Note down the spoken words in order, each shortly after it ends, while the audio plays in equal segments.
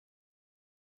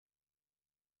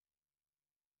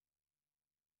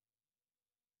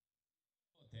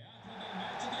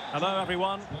Hello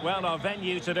everyone. Well, our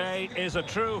venue today is a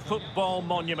true football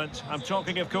monument. I'm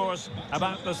talking, of course,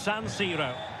 about the San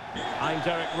Siro. I'm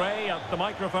Derek Ray at the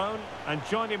microphone, and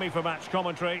joining me for match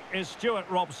commentary is Stuart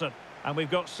Robson. And we've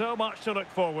got so much to look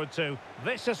forward to.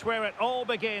 This is where it all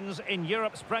begins in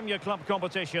Europe's Premier Club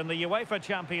competition, the UEFA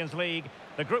Champions League,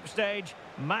 the group stage,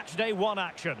 match day one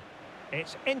action.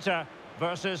 It's Inter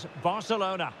versus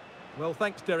Barcelona. Well,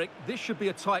 thanks, Derek. This should be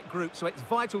a tight group, so it's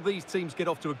vital these teams get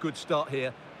off to a good start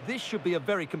here. This should be a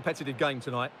very competitive game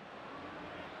tonight.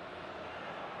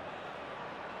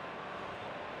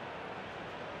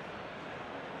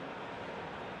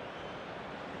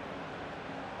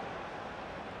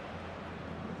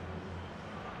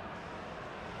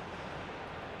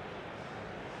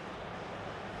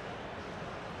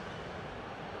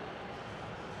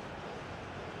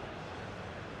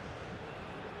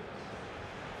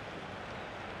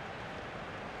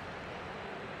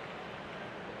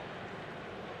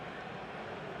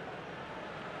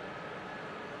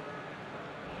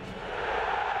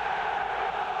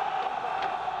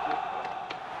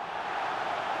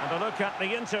 And a look at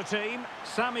the Inter team.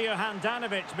 Samir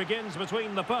Handanovic begins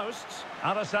between the posts.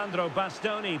 Alessandro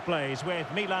Bastoni plays with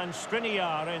Milan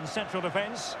Skriniar in central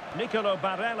defence. Nicolo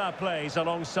Barella plays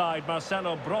alongside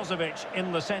Marcelo Brozovic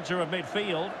in the centre of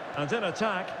midfield. And in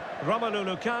attack, Romelu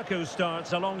Lukaku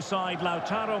starts alongside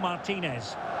Lautaro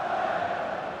Martinez.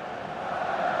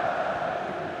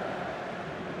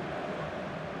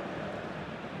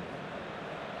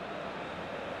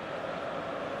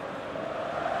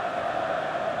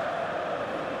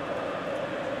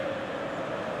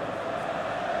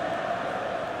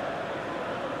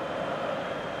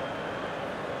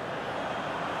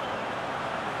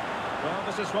 Well,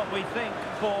 this is what we think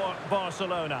for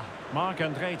Barcelona.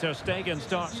 Marc-André ter Stegen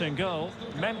starts in goal.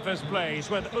 Memphis plays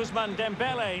with Ousmane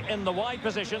Dembele in the wide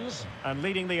positions. And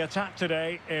leading the attack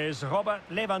today is Robert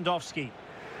Lewandowski.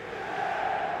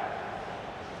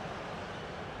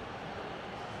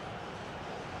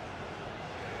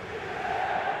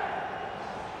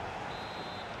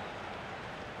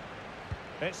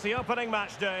 It's the opening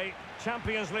match day.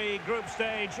 Champions League group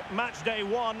stage, match day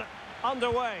one,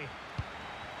 underway.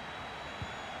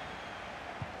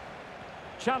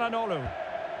 Çalhanoğlu.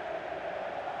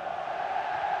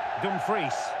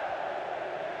 Dumfries.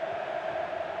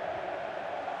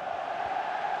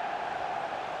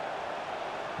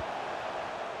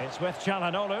 It's with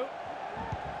Çalhanoğlu.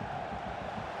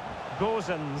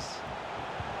 Gozens.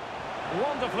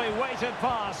 Wonderfully weighted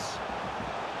pass.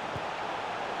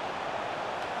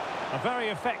 A very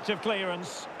effective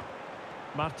clearance.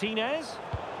 Martinez.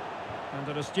 And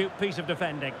an astute piece of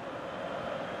defending.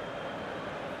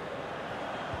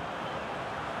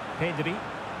 Pedri.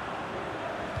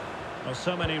 Well,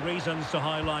 so many reasons to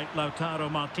highlight Lautaro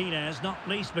Martinez, not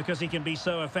least because he can be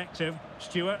so effective.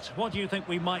 Stuart, what do you think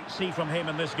we might see from him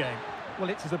in this game? Well,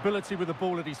 it's his ability with the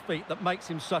ball at his feet that makes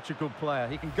him such a good player.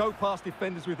 He can go past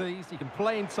defenders with ease, he can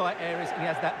play in tight areas, and he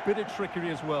has that bit of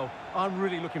trickery as well. I'm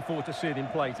really looking forward to seeing him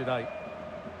play today.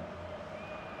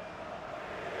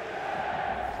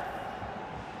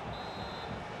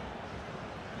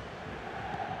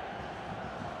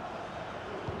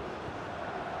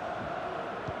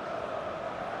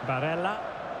 Barella.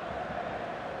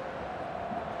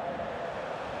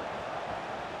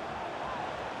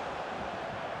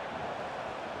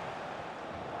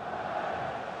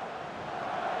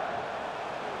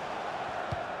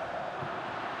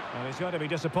 Well, he's going to be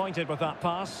disappointed with that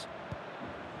pass.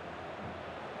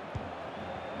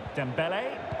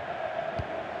 Dembele.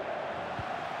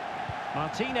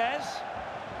 Martinez.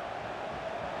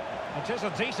 It is a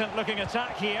decent-looking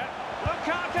attack here.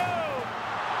 Lukaku!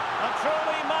 A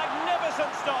truly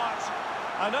magnificent start.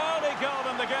 An early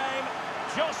goal in the game,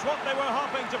 just what they were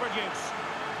hoping to produce.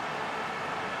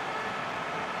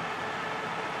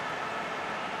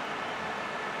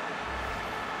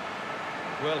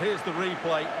 Well, here's the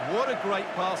replay. What a great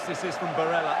pass this is from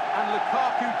Barella, and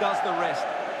Lukaku does the rest.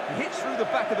 He hits through the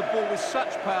back of the ball with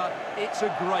such power, it's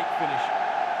a great finish.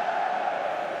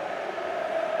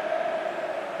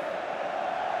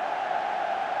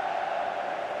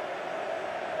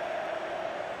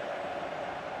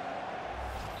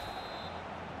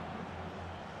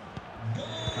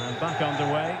 And back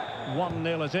underway,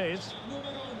 1-0 it is.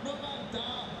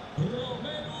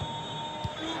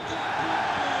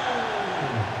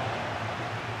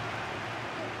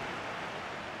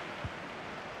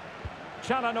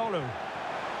 Çalhanoğlu.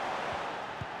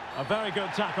 A very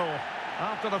good tackle.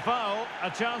 After the foul, a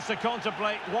chance to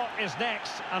contemplate what is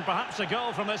next, and perhaps a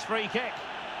goal from this free kick.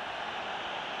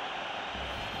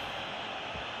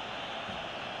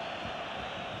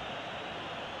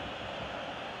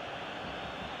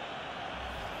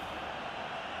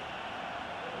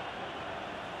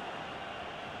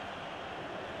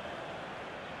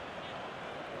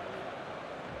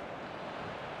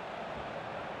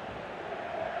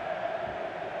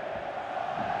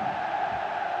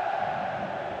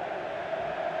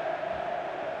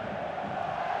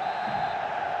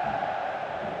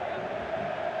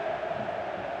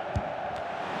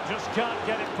 Just can't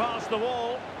get it past the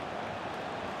wall.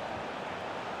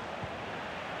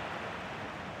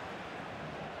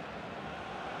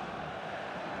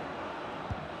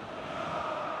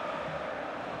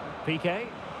 Piqué.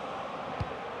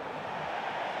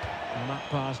 And that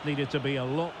pass needed to be a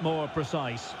lot more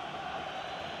precise.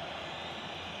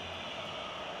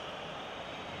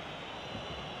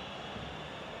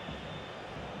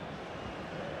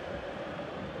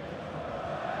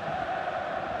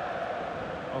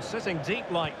 Well, sitting deep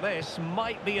like this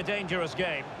might be a dangerous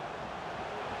game.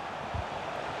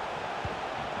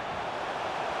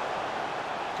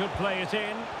 Could play it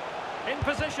in. In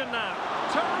position now.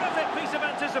 Terrific piece of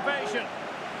anticipation.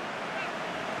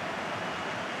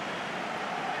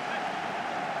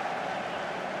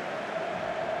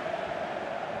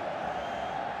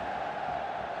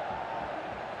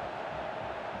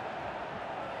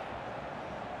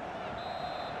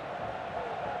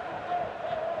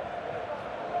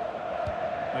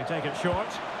 They take it short.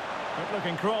 Good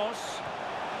looking cross.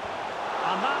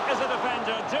 And that is a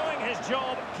defender doing his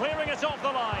job, clearing it off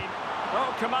the line.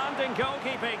 Oh, commanding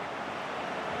goalkeeping.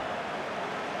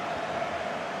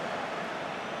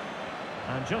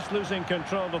 And just losing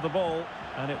control of the ball,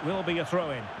 and it will be a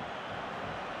throw-in.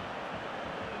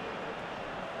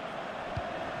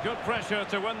 Good pressure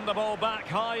to win the ball back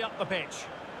high up the pitch.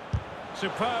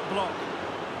 Superb block.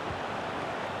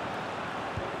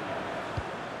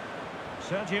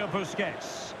 Sergio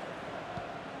Busquets.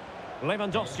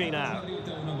 Lewandowski now.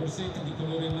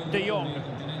 De Jong.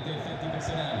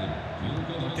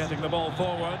 Getting the ball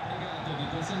forward.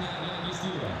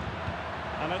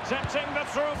 And attempting the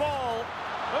through ball.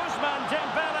 Ousmane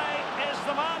Dembele is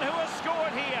the man who has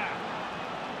scored here.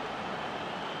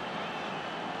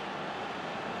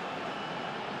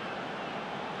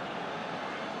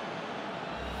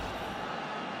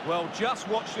 Well, just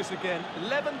watch this again.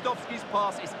 Lewandowski's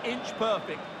pass is inch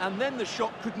perfect, and then the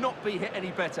shot could not be hit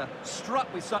any better.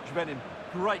 Struck with such venom.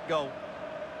 Great goal.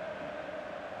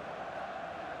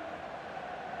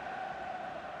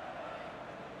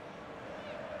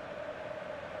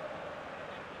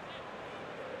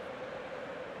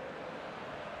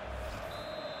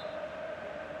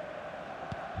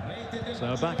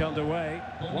 So back underway.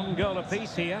 One goal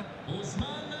apiece here.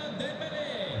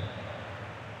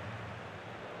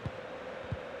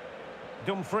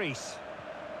 Dumfries.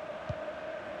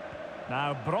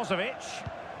 Now Brozovic.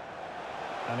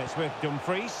 And it's with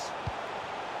Dumfries.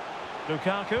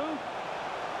 Lukaku.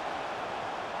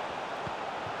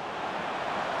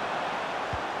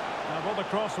 Now will the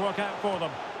cross work out for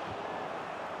them?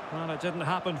 Well, it didn't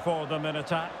happen for them in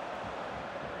attack.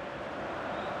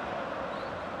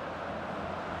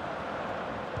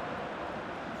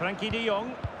 Frankie de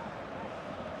Jong.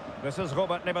 This is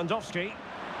Robert Lewandowski.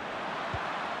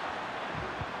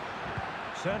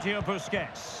 Sergio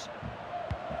Busquets.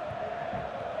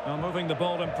 Well, moving the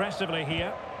ball impressively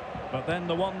here, but then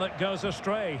the one that goes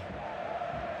astray.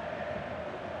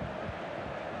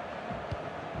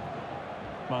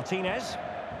 Martinez.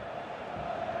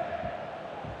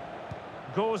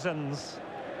 Gozens.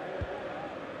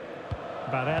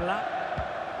 Barella.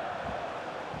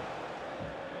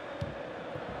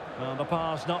 Well, the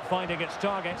pass not finding its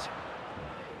target.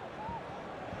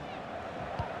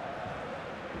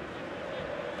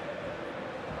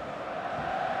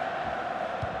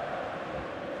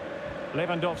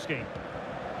 Lewandowski.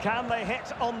 Can they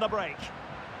hit on the break?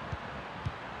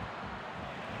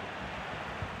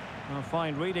 A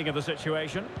fine reading of the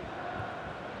situation.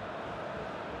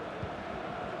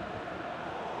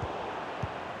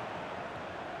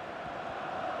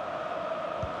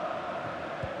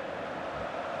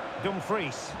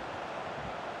 Dumfries.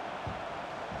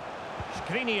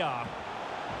 Skriniar.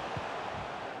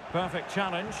 Perfect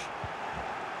challenge.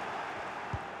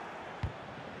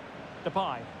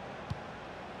 Depay.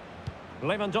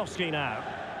 Lewandowski now.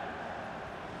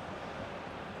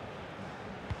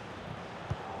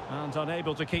 And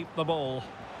unable to keep the ball.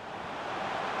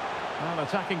 Well,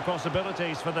 attacking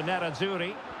possibilities for the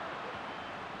Nerazzurri.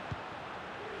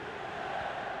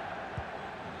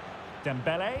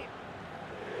 Dembele.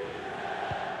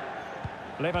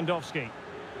 Lewandowski.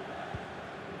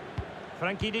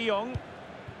 Frankie de Jong.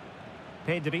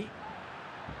 Pedri.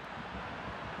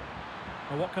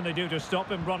 Well, what can they do to stop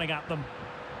him running at them?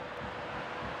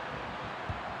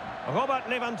 Robert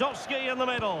Lewandowski in the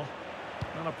middle.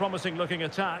 And a promising looking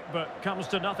attack, but comes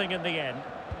to nothing in the end.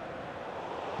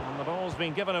 And the ball's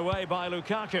been given away by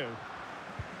Lukaku.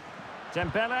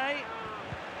 Dembele.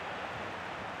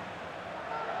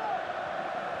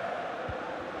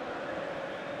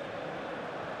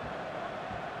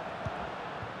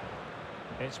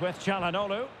 It's with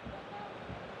Çalhanoğlu.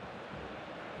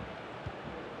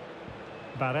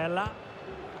 Barella.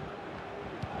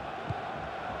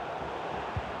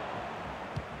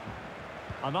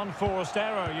 An unforced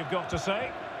error, you've got to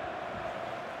say.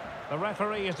 The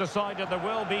referee has decided there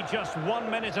will be just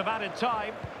 1 minute of added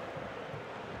time.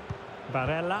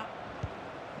 Barella.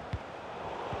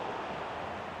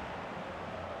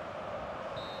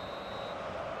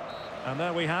 And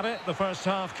there we have it. The first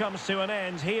half comes to an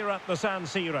end here at the San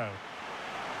Siro.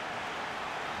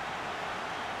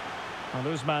 And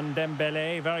Ousmane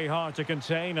Dembélé, very hard to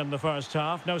contain in the first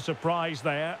half. No surprise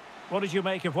there. What did you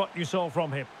make of what you saw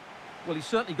from him? Well, he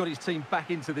certainly got his team back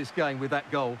into this game with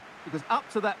that goal, because up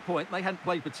to that point, they hadn't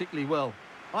played particularly well.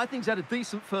 I think he's had a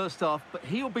decent first half, but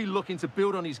he'll be looking to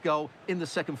build on his goal in the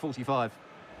second 45.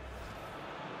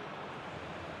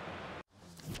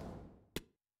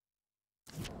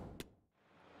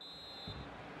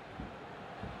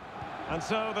 And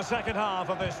so the second half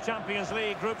of this Champions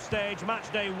League group stage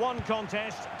matchday 1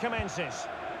 contest commences.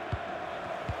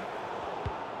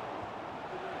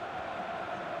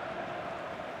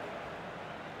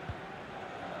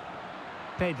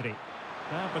 Pedri.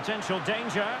 Now potential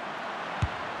danger.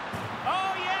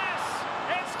 Oh yes!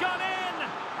 It's gone in!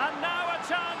 And now a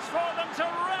chance for them to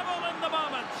revel in the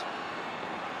moment.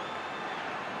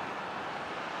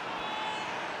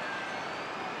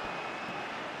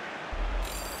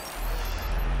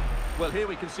 Well, here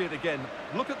we can see it again.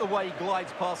 Look at the way he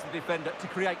glides past the defender to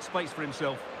create space for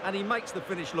himself. And he makes the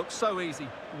finish look so easy.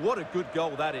 What a good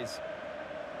goal that is.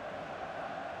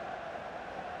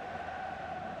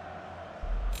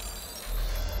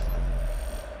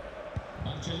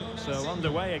 So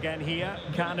underway again here.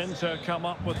 Can Inter come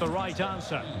up with the right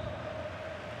answer?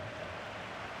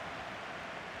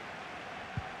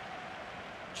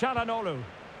 Çalhanoğlu.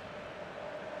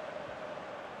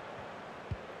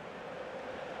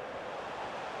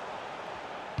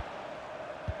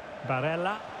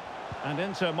 Barella. And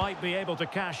Inter might be able to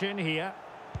cash in here.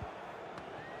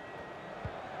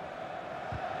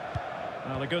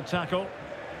 Well, a good tackle.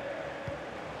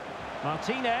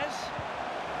 Martinez.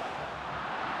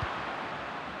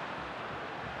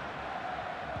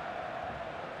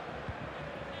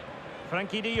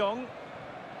 Frankie de Jong.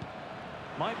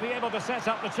 Might be able to set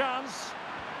up the chance.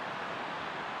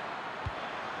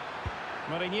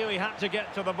 But he knew he had to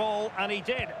get to the ball, and he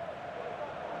did.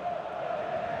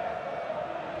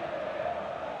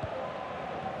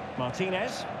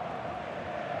 Martinez.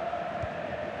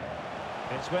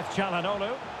 It's with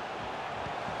Çalhanoğlu.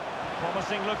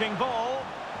 Promising looking ball.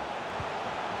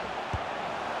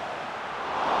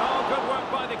 Oh, good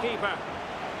work by the keeper.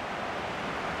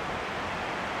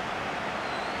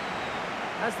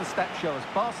 As the stats show us,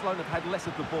 Barcelona have had less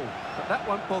of the ball, but that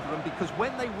won't bother them because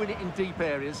when they win it in deep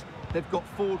areas, they've got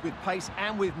forward with pace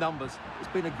and with numbers. It's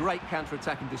been a great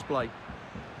counter-attacking display.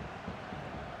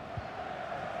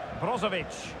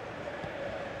 Brozovic.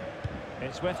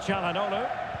 It's with Çalhanoğlu.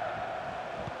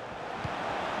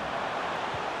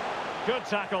 Good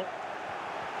tackle.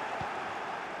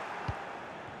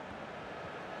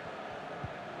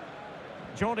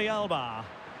 Jordi Alba.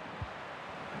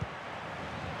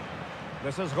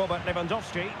 This is Robert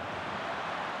Lewandowski.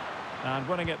 And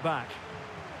winning it back.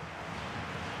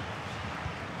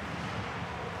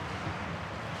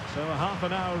 So half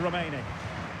an hour remaining.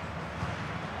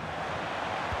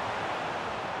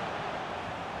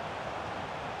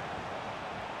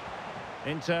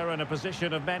 Inter in a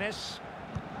position of menace.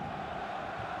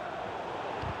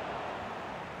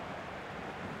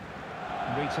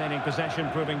 Retaining possession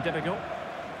proving difficult.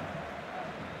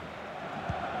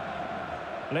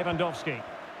 Lewandowski.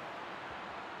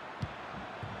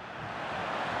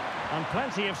 And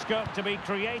plenty of scope to be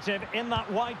creative in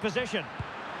that wide position.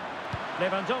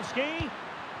 Lewandowski.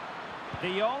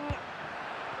 De Jong.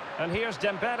 And here's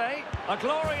Dembélé. A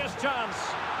glorious chance.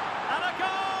 And a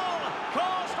goal!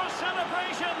 Calls for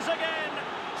celebrations again.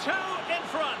 2 in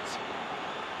front.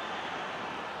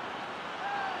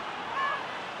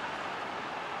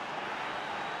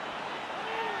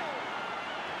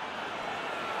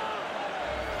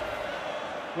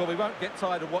 Well, we won't get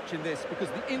tired of watching this because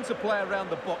the interplay around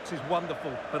the box is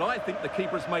wonderful. But I think the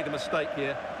keeper has made a mistake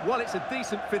here. While it's a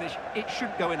decent finish, it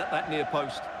should go in at that near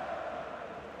post.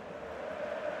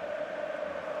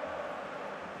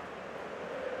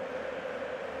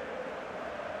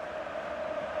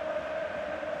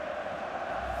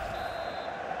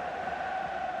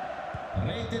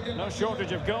 No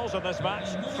shortage of goals in this match.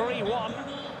 3-1.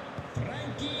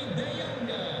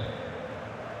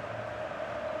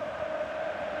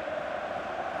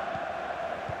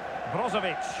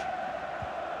 Brozovic.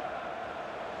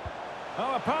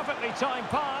 Oh, a perfectly timed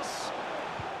pass.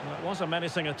 Well, it was a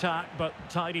menacing attack, but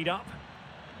tidied up.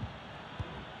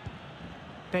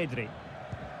 Pedri.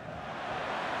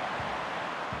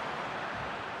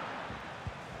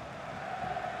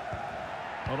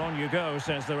 Well, on you go,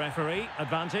 says the referee.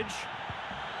 Advantage.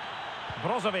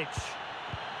 Brozovic.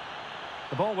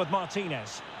 The ball with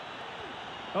Martinez.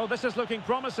 Oh, this is looking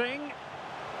promising.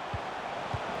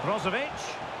 Brozovic.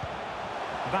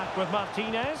 Back with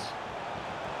Martinez.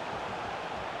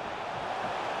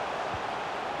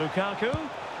 Lukaku.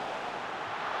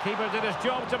 Keeper did his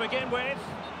job to begin with.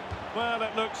 Well,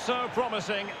 it looked so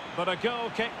promising, but a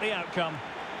goal kicked the outcome.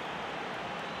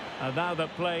 And now that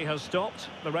play has stopped,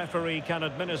 the referee can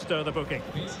administer the booking.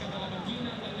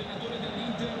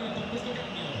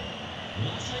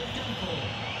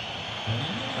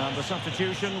 And the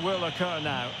substitution will occur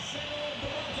now.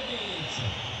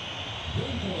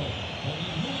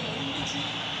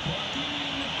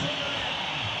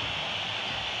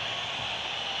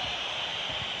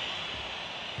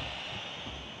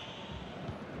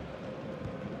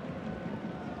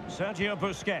 Sergio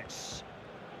Busquets.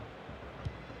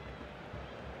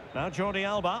 Now Jordi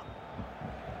Alba.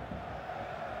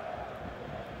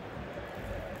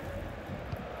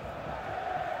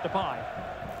 Depay.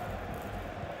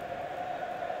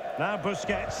 Now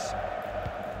Busquets.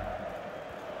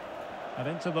 And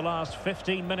into the last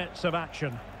 15 minutes of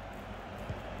action.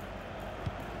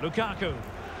 Lukaku.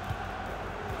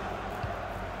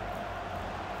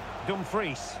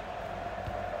 Dumfries.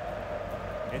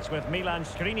 It's with Milan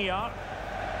Skriniar.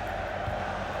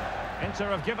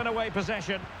 Inter have given away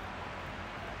possession.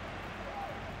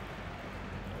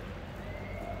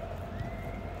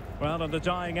 Well, in the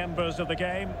dying embers of the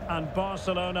game, and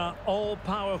Barcelona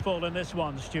all-powerful in this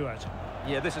one, Stuart.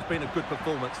 Yeah, this has been a good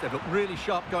performance. They've looked really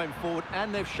sharp going forward,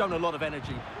 and they've shown a lot of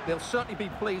energy. They'll certainly be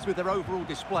pleased with their overall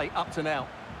display up to now.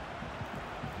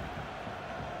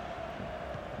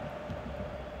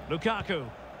 Lukaku.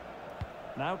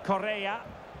 Now Correa.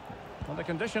 Well, the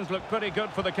conditions look pretty good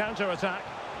for the counter-attack.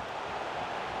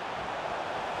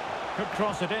 Could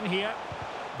cross it in here,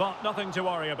 but nothing to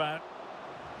worry about.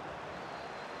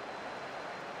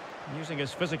 Using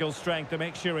his physical strength to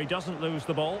make sure he doesn't lose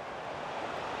the ball.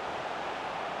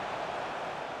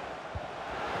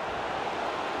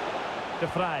 De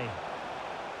Vrij.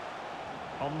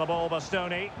 On the ball,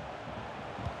 Bastoni.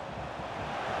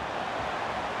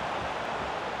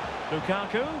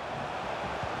 Lukaku.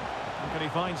 Can he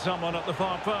find someone at the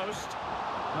far post?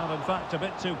 Well, in fact, a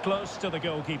bit too close to the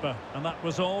goalkeeper, and that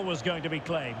was always going to be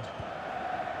claimed.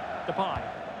 Depay.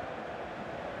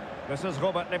 This is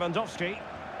Robert Lewandowski.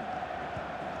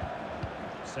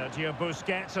 Sergio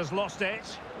Busquets has lost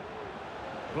it.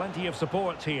 Plenty of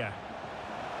support here.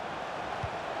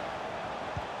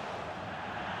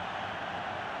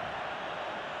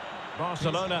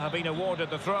 Barcelona have been awarded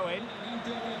the throw-in.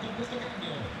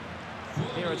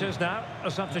 Here it is now,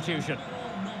 a substitution.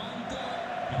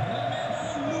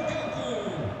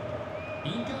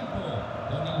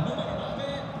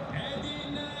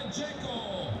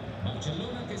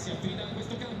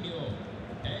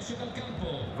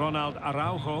 Ronald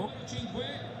Araujo.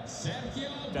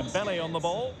 Dembele on the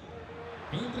ball.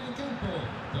 He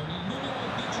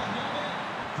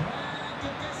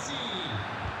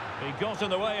got in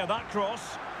the way of that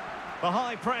cross. The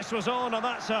high press was on, and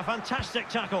that's a fantastic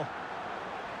tackle.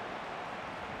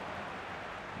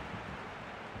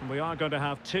 We are going to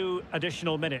have 2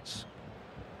 additional minutes.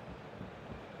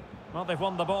 Well, they've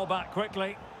won the ball back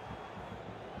quickly.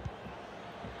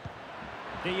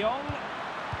 De Jong.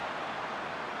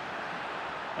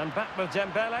 And back with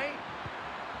Dembele.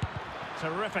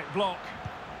 Terrific block.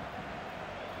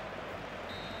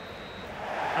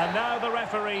 And now the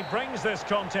referee brings this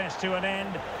contest to an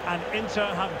end, and Inter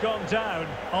have gone down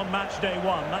on match day 1.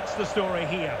 That's the story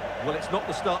here. Well, it's not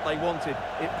the start they wanted.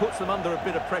 It puts them under a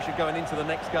bit of pressure going into the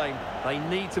next game. They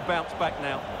need to bounce back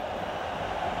now.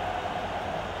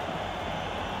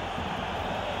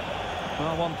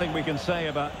 Well, one thing we can say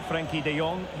about Frenkie de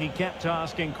Jong, he kept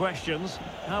asking questions.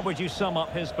 How would you sum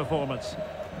up his performance?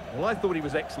 Well, I thought he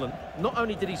was excellent. Not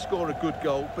only did he score a good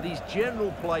goal, but his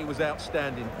general play was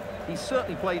outstanding. He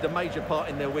certainly played a major part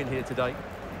in their win here today.